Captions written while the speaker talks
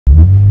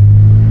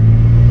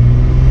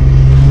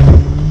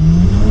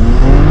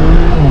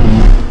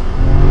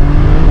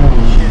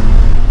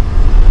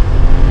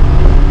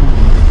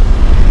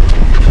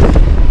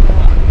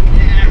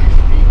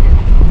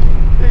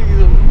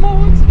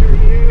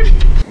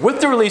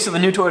With the release of the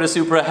new Toyota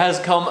Supra has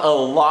come a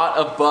lot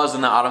of buzz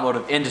in the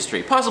automotive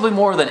industry, possibly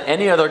more than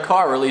any other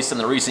car released in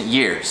the recent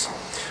years.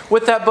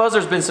 With that buzz,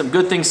 there's been some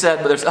good things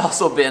said, but there's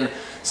also been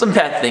some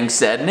bad things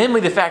said,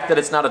 namely the fact that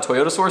it's not a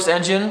Toyota source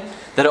engine,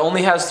 that it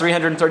only has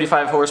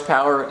 335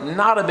 horsepower,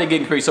 not a big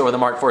increase over the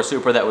Mark IV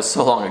Supra that was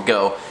so long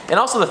ago, and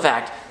also the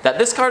fact that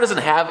this car doesn't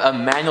have a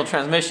manual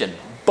transmission.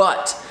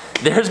 But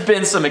there's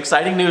been some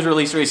exciting news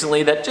released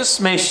recently that just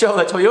may show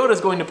that Toyota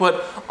is going to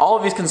put all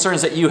of these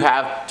concerns that you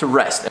have to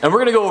rest. And we're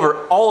going to go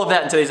over all of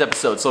that in today's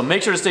episode, so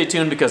make sure to stay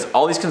tuned because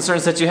all these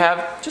concerns that you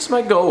have just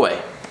might go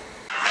away.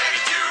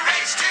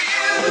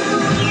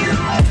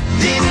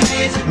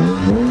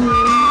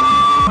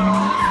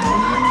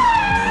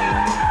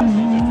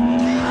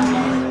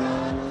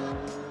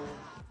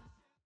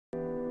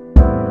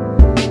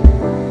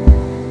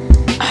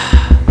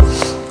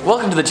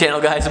 Welcome to the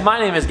channel, guys. My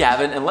name is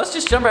Gavin, and let's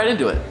just jump right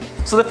into it.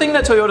 So the thing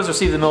that Toyota's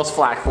received the most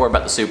flack for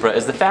about the Supra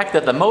is the fact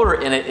that the motor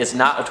in it is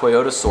not a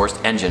Toyota-sourced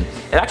engine.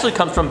 It actually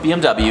comes from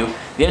BMW,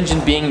 the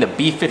engine being the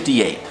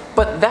B58.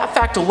 But that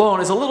fact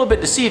alone is a little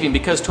bit deceiving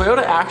because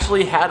Toyota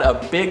actually had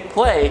a big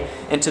play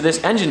into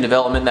this engine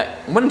development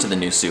that went into the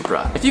new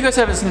Supra. If you guys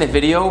haven't seen the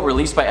video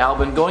released by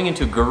Albin going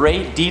into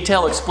great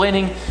detail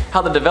explaining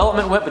how the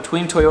development went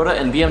between Toyota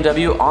and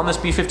BMW on this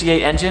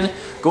B58 engine,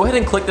 go ahead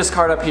and click this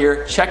card up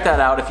here, check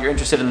that out if you're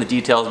interested in the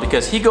details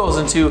because he goes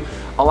into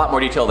a lot more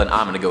detail than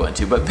I'm going to go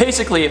into. But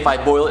basically, if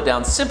I boil it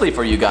down simply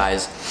for you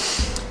guys,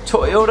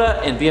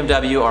 Toyota and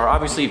BMW are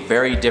obviously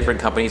very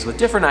different companies with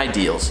different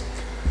ideals.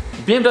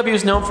 BMW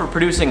is known for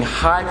producing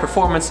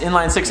high-performance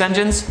inline-six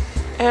engines,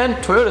 and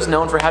Toyota is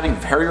known for having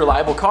very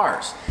reliable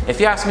cars. If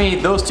you ask me,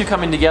 those two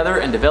coming together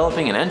and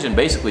developing an engine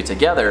basically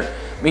together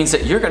means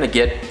that you're going to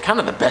get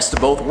kind of the best of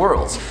both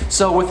worlds.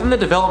 So within the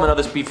development of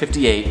this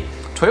B58,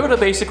 Toyota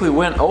basically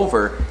went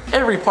over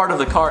every part of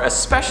the car,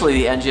 especially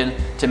the engine,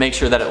 to make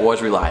sure that it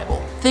was reliable.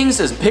 Things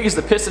as big as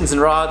the pistons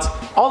and rods,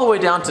 all the way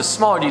down to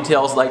smaller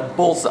details like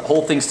bolts that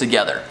hold things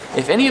together.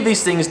 If any of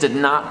these things did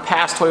not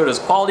pass Toyota's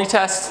quality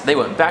tests, they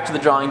went back to the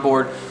drawing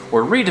board,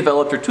 or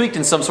redeveloped or tweaked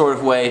in some sort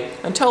of way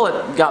until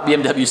it got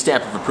BMW's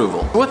stamp of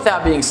approval. With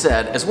that being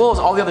said, as well as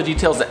all the other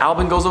details that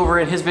Albin goes over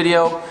in his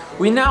video,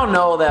 we now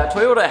know that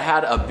Toyota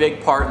had a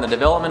big part in the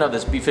development of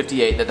this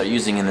B58 that they're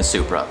using in the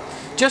Supra.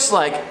 Just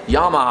like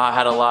Yamaha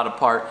had a lot of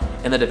part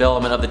in the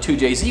development of the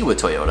 2JZ with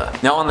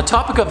Toyota. Now on the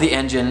topic of the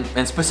engine,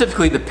 and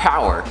specifically the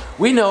power,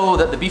 we know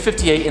that the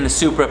B58 in the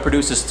Supra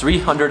produces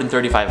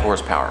 335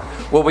 horsepower.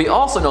 What we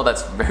also know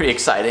that's very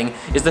exciting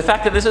is the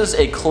fact that this is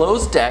a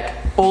closed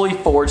deck, fully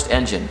forged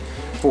engine.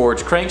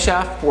 Forged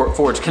crankshaft,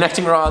 forged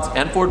connecting rods,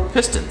 and forged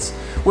pistons,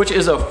 which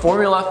is a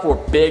formula for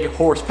big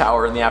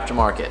horsepower in the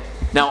aftermarket.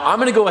 Now I'm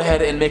going to go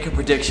ahead and make a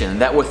prediction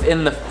that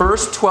within the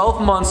first 12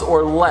 months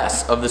or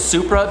less of the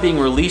Supra being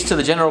released to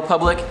the general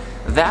public,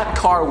 that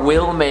car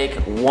will make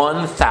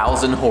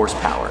 1,000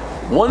 horsepower.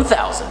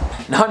 1,000.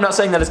 Now I'm not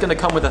saying that it's going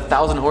to come with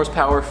 1,000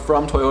 horsepower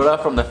from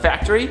Toyota from the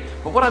factory,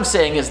 but what I'm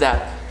saying is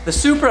that the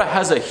Supra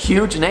has a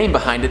huge name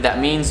behind it that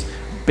means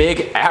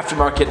big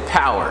aftermarket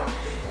power.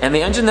 And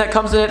the engine that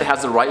comes in it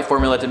has the right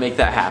formula to make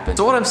that happen.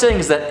 So what I'm saying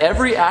is that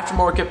every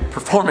aftermarket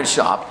performance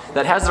shop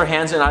that has their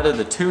hands in either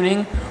the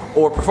tuning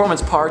or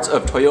performance parts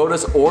of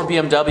Toyotas or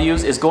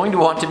BMWs is going to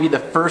want to be the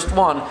first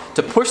one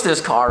to push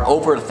this car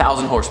over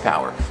 1,000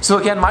 horsepower. So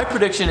again, my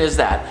prediction is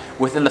that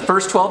within the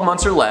first 12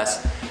 months or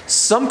less,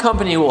 some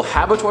company will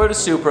have a Toyota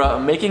Supra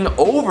making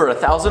over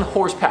 1,000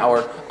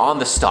 horsepower on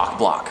the stock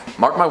block.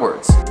 Mark my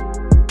words.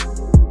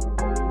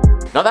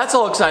 Now that's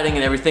all exciting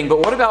and everything,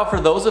 but what about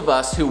for those of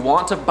us who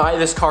want to buy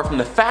this car from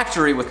the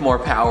factory with more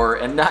power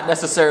and not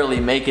necessarily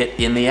make it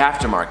in the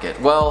aftermarket?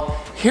 Well,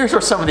 here's where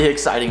some of the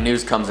exciting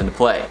news comes into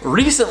play.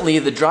 Recently,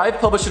 The Drive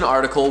published an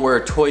article where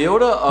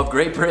Toyota of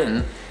Great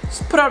Britain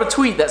put out a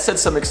tweet that said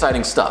some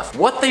exciting stuff.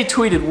 What they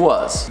tweeted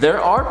was,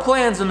 there are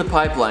plans in the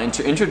pipeline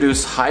to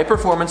introduce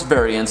high-performance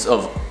variants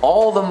of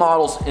all the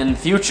models in the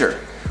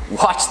future.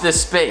 Watch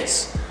this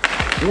space.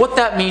 What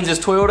that means is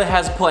Toyota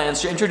has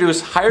plans to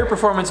introduce higher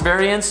performance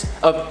variants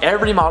of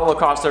every model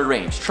across their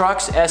range.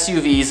 Trucks,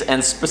 SUVs,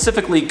 and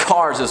specifically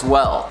cars as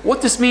well.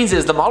 What this means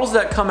is the models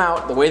that come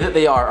out the way that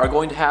they are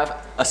going to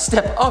have a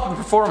step up in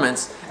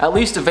performance, at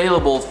least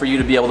available for you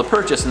to be able to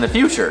purchase in the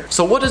future.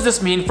 So what does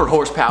this mean for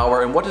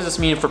horsepower and what does this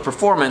mean for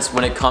performance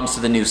when it comes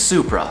to the new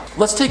Supra?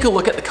 Let's take a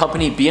look at the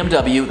company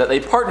BMW that they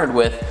partnered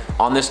with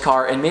on this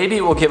car and maybe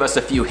it will give us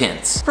a few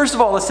hints. First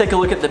of all, let's take a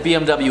look at the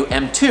BMW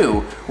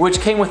M2, which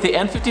came with the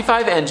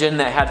N55 engine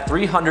that had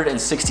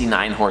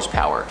 369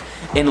 horsepower.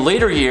 In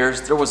later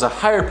years, there was a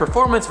higher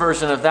performance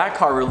version of that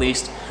car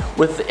released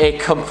with a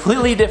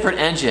completely different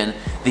engine,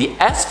 the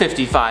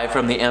S55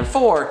 from the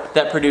M4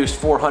 that produced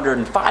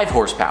 405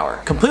 horsepower.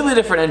 Completely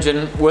different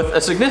engine with a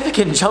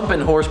significant jump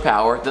in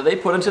horsepower that they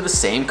put into the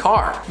same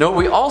car. Now what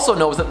we also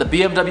know is that the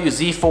BMW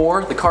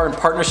Z4, the car in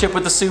partnership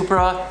with the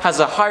Supra, has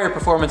a higher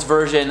performance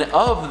version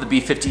of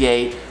the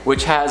B58,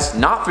 which has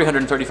not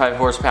 335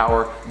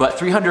 horsepower, but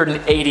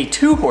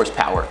 382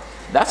 horsepower.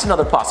 That's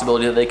another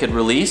possibility that they could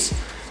release.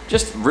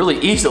 just really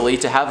easily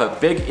to have a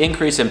big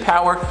increase in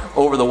power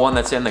over the one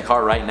that's in the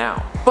car right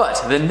now.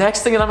 But the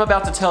next thing that I'm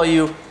about to tell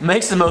you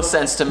makes the most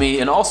sense to me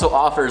and also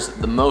offers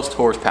the most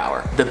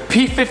horsepower. The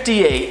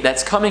P58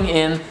 that's coming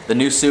in the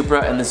new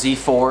Supra and the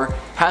Z4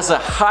 has a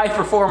high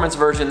performance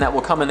version that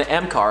will come in the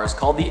M cars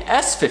called the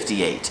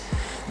S58.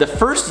 The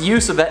first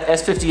use of that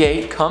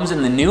S58 comes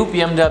in the new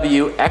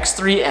BMW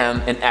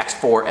X3M and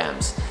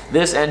X4Ms.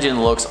 This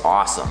engine looks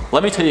awesome.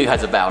 Let me tell you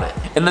guys about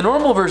it. In the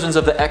normal versions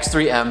of the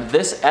X3M,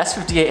 this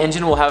S58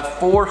 engine will have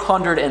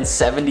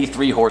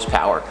 473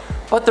 horsepower.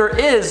 But there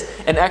is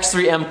an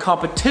X3M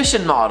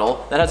competition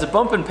model that has a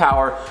bump in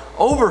power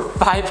over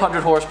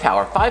 500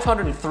 horsepower,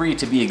 503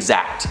 to be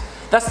exact.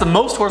 That's the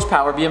most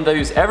horsepower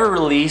BMW's ever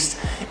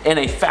released in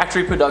a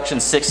factory production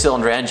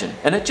 6-cylinder engine,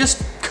 and it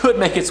just could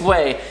make its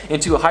way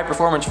into a high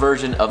performance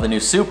version of the new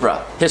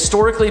Supra.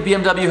 Historically,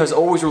 BMW has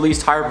always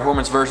released higher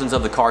performance versions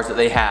of the cars that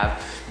they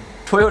have.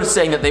 Toyota's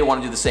saying that they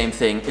want to do the same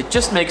thing. It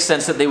just makes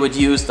sense that they would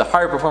use the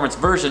higher performance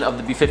version of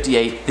the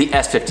B58, the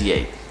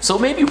S58. So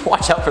maybe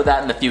watch out for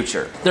that in the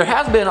future. There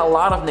has been a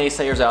lot of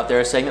naysayers out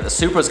there saying that the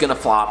Supra is going to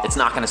flop, it's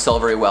not going to sell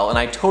very well, and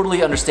I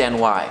totally understand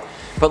why.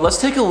 But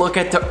let's take a look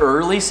at the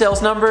early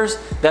sales numbers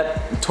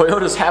that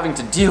Toyota's having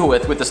to deal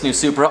with this new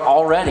Supra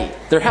already.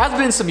 There has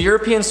been some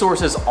European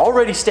sources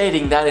already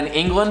stating that in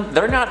England,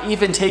 they're not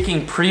even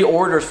taking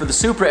pre-orders for the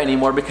Supra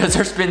anymore because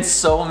there's been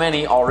so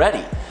many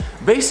already.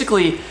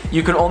 Basically,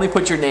 you can only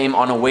put your name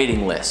on a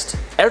waiting list.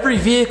 Every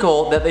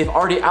vehicle that they've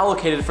already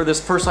allocated for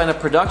this first line of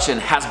production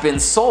has been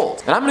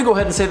sold. And I'm gonna go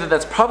ahead and say that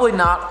that's probably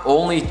not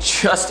only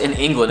just in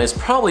England, it's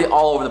probably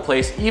all over the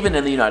place, even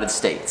in the United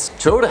States.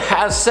 Toyota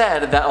has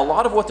said that a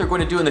lot of what they're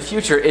going to do in the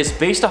future is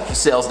based off of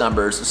sales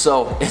numbers,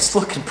 so it's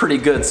looking pretty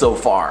good so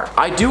far.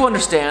 I do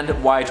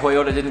understand why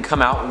Toyota didn't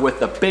come out with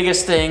the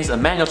biggest things, a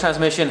manual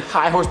transmission,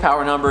 high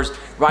horsepower numbers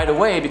right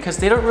away, because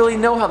they don't really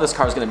know how this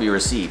car is going to be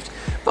received.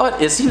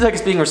 But it seems like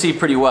it's being received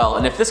pretty well,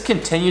 and if this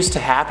continues to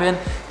happen,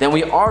 then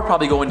we are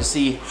probably going to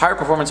see higher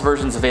performance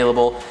versions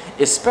available,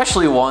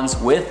 especially ones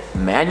with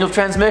manual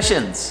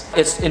transmissions.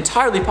 It's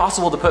entirely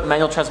possible to put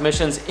manual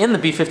transmissions in the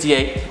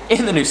B58,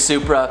 in the new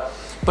Supra,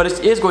 but it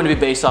is going to be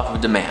based off of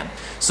demand.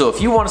 So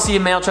if you want to see a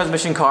manual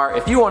transmission car,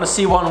 if you want to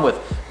see one with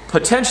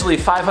potentially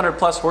 500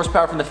 plus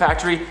horsepower from the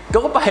factory,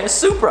 go buy a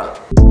Supra.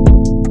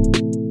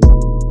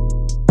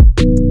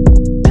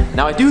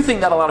 Now I do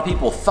think that a lot of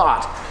people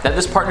thought that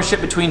this partnership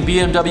between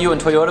BMW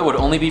and Toyota would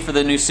only be for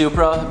the new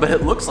Supra, but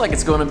it looks like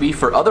it's going to be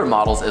for other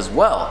models as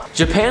well.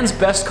 Japan's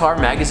Best Car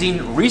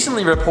magazine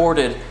recently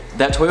reported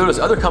that Toyota's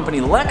other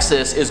company,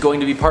 Lexus, is going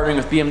to be partnering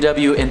with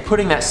BMW and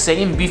putting that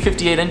same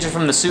B58 engine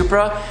from the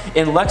Supra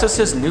in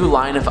Lexus's new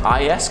line of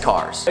IS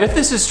cars. If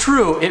this is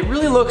true, it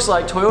really looks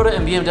like Toyota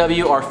and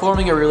BMW are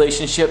forming a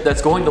relationship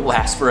that's going to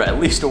last for at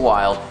least a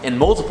while in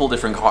multiple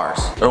different cars.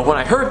 And when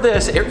I heard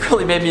this, it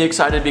really made me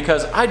excited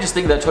because I just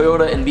think that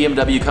Toyota and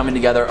BMW coming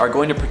together are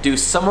going to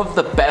produce some of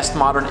the best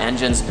modern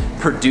engines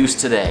produced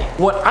today.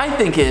 What I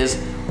think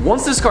is,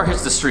 once this car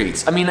hits the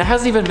streets, I mean, it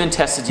hasn't even been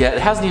tested yet, it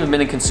hasn't even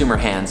been in consumer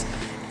hands.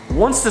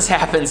 Once this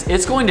happens,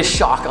 it's going to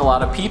shock a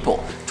lot of people.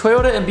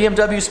 Toyota and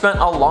BMW spent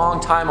a long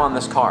time on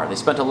this car. They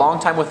spent a long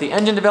time with the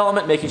engine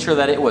development, making sure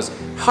that it was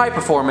high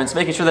performance,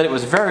 making sure that it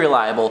was very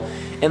reliable,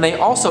 and they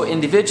also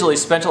individually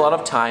spent a lot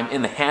of time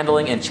in the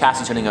handling and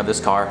chassis tuning of this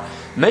car,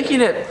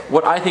 making it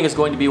what I think is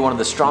going to be one of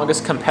the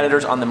strongest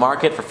competitors on the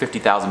market for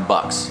 50,000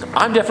 bucks.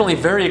 I'm definitely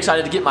very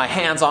excited to get my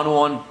hands on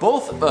one,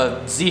 both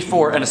a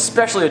Z4 and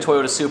especially a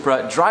Toyota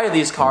Supra, drive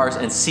these cars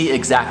and see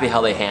exactly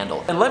how they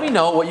handle. And let me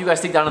know what you guys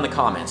think down in the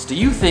comments. Do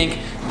you think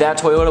that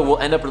Toyota will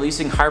end up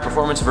releasing higher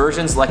performance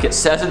versions like it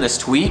says in this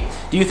tweet?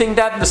 Do you think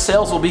that the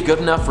sales will be good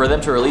enough for them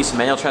to release a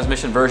manual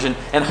transmission version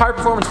and higher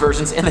performance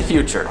versions in the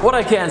future? What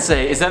I can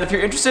say is that if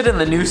you're interested in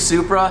the new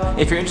Supra,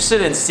 if you're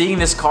interested in seeing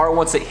this car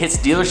once it hits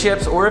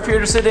dealerships, or if you're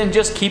interested in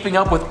just keeping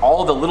up with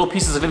all the little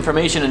pieces of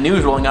information and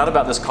news rolling out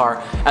about this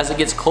car as it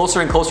gets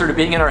closer and closer to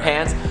being in our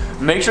hands,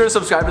 make sure to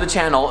subscribe to the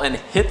channel and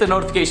hit the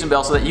notification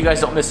bell so that you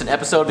guys don't miss an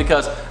episode,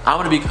 because I'm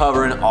going to be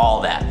covering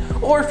all that.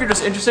 Or if you're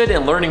just interested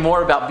in learning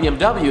more about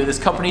BMW, this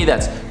company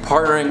that's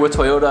partnering with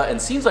Toyota and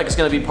seems like it's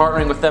going to be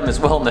partnering with them as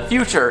well in the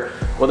future,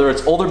 whether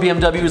it's older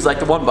BMWs like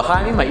the one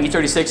behind me, my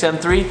E36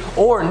 M3,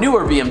 or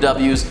newer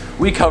BMWs,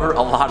 we cover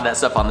a lot of that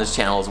stuff on this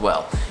channel as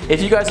well.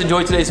 If you guys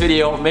enjoyed today's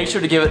video, make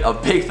sure to give it a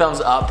big thumbs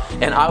up,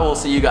 and I will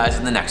see you guys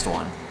in the next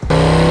one.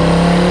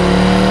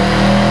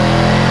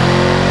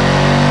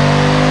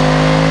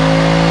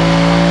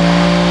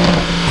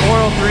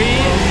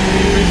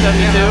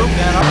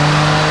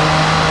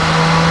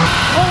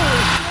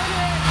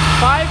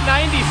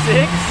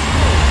 596,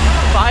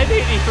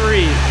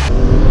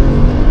 583.